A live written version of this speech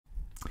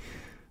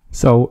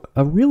So,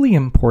 a really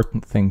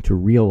important thing to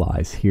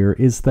realize here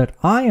is that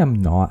I am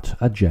not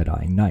a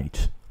Jedi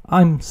Knight.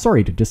 I'm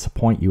sorry to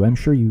disappoint you. I'm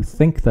sure you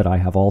think that I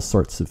have all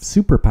sorts of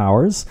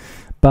superpowers,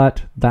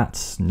 but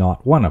that's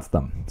not one of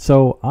them.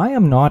 So I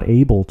am not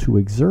able to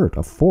exert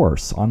a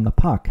force on the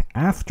puck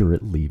after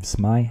it leaves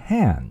my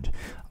hand.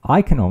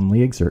 I can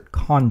only exert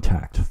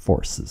contact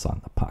forces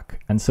on the puck.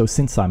 And so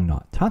since I'm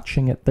not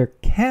touching it, there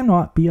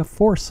cannot be a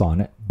force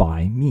on it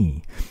by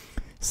me.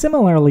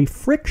 Similarly,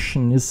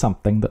 friction is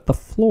something that the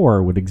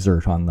floor would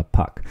exert on the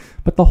puck,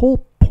 but the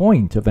whole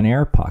point of an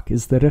air puck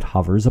is that it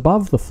hovers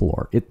above the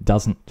floor. It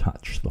doesn't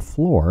touch the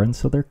floor, and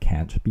so there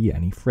can't be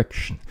any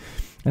friction.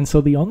 And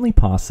so the only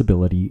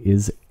possibility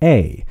is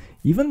A.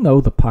 Even though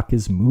the puck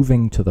is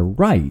moving to the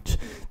right,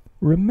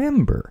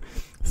 remember,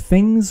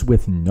 things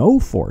with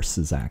no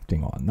forces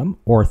acting on them,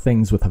 or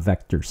things with a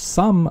vector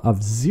sum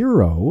of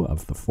 0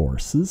 of the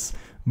forces,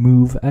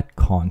 move at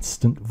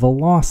constant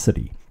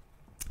velocity.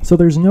 So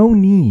there's no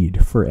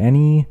need for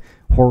any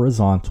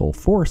horizontal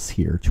force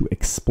here to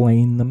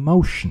explain the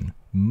motion.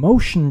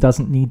 Motion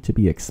doesn't need to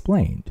be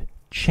explained.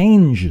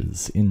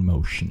 Changes in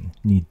motion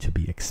need to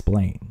be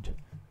explained.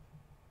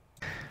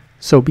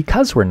 So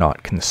because we're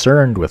not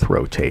concerned with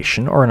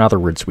rotation, or in other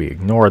words, we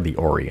ignore the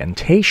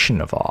orientation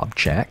of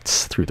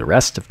objects through the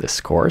rest of this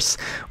course,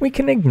 we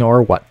can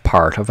ignore what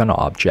part of an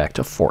object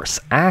a force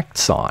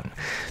acts on.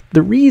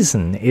 The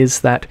reason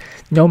is that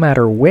no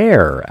matter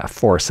where a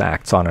force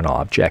acts on an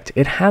object,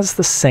 it has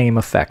the same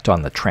effect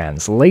on the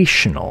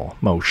translational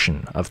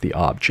motion of the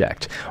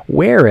object.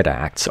 Where it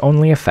acts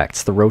only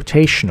affects the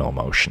rotational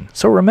motion.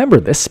 So remember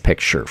this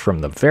picture from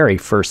the very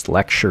first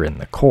lecture in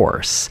the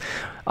course.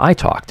 I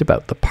talked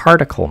about the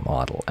particle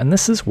model, and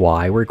this is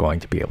why we're going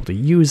to be able to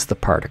use the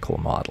particle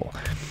model.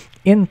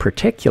 In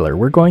particular,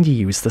 we're going to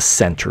use the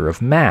center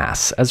of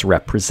mass as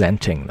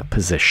representing the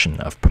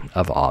position of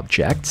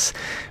objects,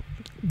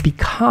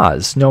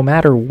 because no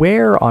matter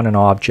where on an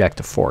object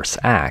a force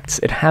acts,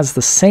 it has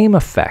the same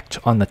effect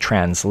on the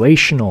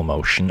translational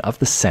motion of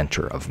the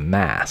center of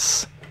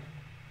mass.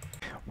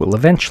 We'll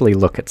eventually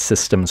look at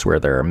systems where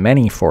there are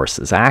many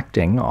forces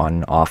acting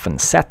on often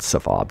sets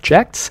of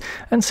objects,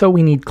 and so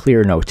we need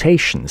clear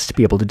notations to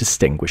be able to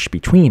distinguish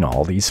between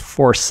all these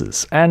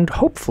forces, and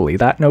hopefully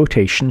that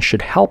notation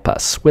should help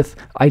us with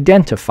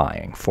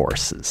identifying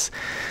forces.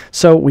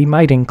 So we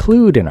might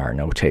include in our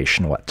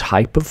notation what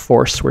type of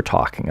force we're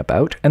talking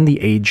about, and the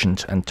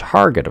agent and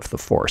target of the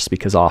force,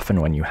 because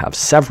often when you have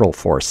several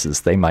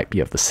forces, they might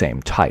be of the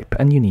same type,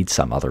 and you need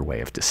some other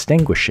way of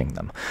distinguishing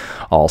them.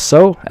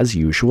 Also, as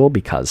usual,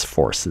 because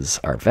forces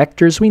are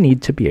vectors, we need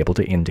to be able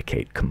to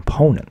indicate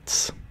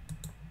components.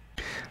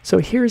 So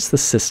here's the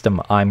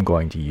system I'm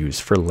going to use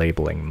for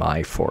labeling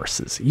my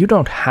forces. You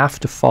don't have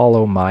to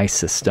follow my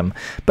system,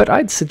 but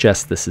I'd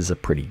suggest this is a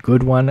pretty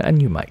good one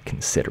and you might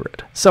consider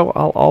it. So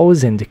I'll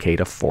always indicate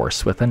a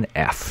force with an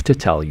F to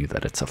tell you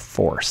that it's a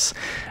force.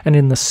 And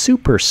in the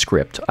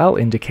superscript, I'll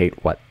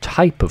indicate what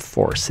type of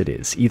force it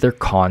is, either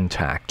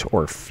contact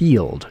or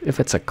field.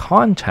 If it's a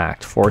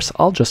contact force,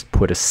 I'll just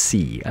put a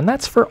C, and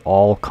that's for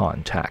all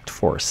contact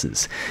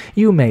forces.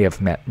 You may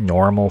have met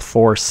normal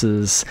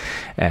forces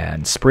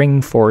and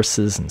spring forces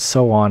and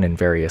so on in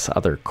various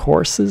other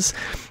courses.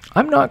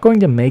 I'm not going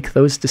to make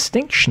those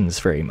distinctions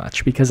very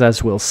much because,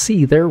 as we'll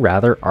see, they're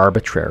rather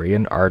arbitrary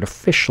and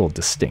artificial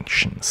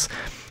distinctions.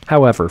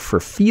 However, for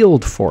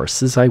field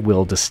forces, I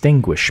will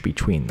distinguish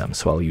between them.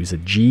 So I'll use a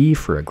G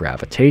for a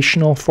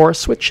gravitational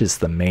force, which is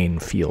the main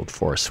field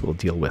force we'll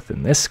deal with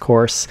in this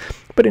course.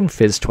 But in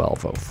PHYS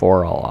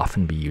 1204, I'll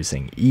often be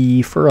using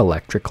E for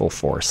electrical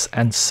force,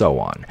 and so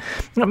on.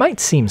 And it might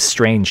seem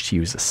strange to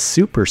use a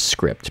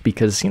superscript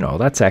because,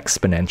 that's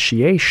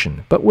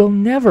exponentiation, but we'll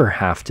never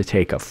have to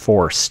take a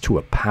force to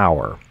a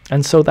power.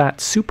 And so that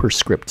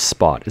superscript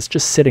spot is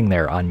just sitting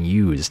there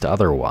unused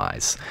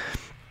otherwise.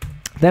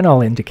 Then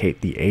I'll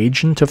indicate the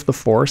agent of the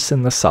force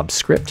in the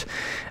subscript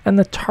and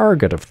the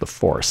target of the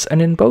force.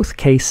 And in both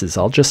cases,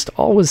 I'll just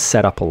always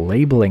set up a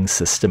labeling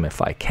system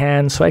if I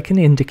can, so I can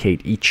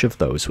indicate each of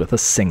those with a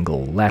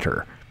single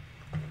letter.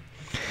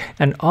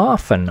 And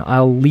often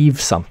I'll leave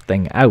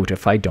something out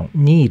if I don't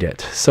need it.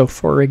 So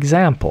for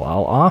example,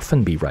 I'll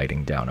often be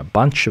writing down a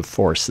bunch of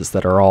forces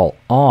that are all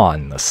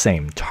on the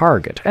same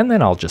target, and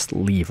then I'll just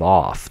leave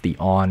off the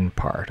on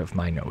part of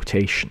my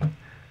notation.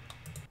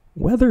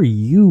 Whether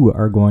you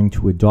are going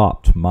to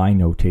adopt my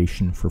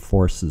notation for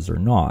forces or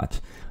not,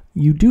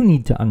 you do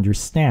need to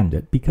understand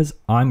it because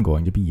I'm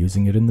going to be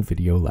using it in the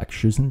video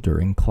lectures and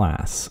during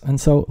class. And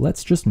so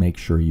let's just make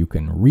sure you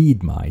can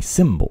read my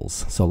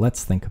symbols. So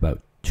let's think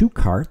about two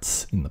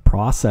carts in the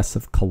process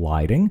of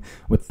colliding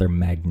with their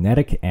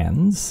magnetic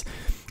ends.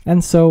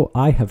 And so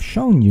I have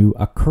shown you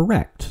a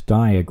correct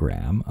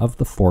diagram of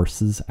the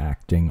forces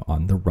acting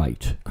on the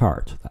right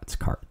cart. That's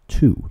cart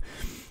 2.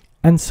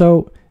 And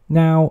so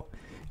now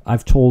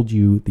I've told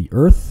you the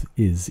Earth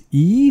is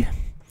E,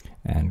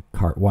 and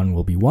cart 1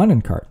 will be 1,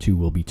 and cart 2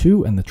 will be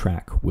 2, and the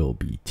track will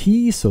be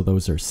T. So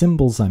those are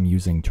symbols I'm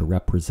using to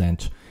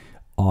represent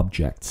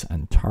objects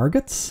and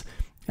targets.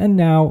 And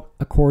now,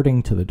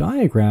 according to the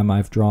diagram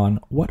I've drawn,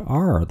 what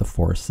are the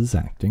forces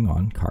acting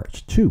on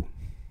cart 2?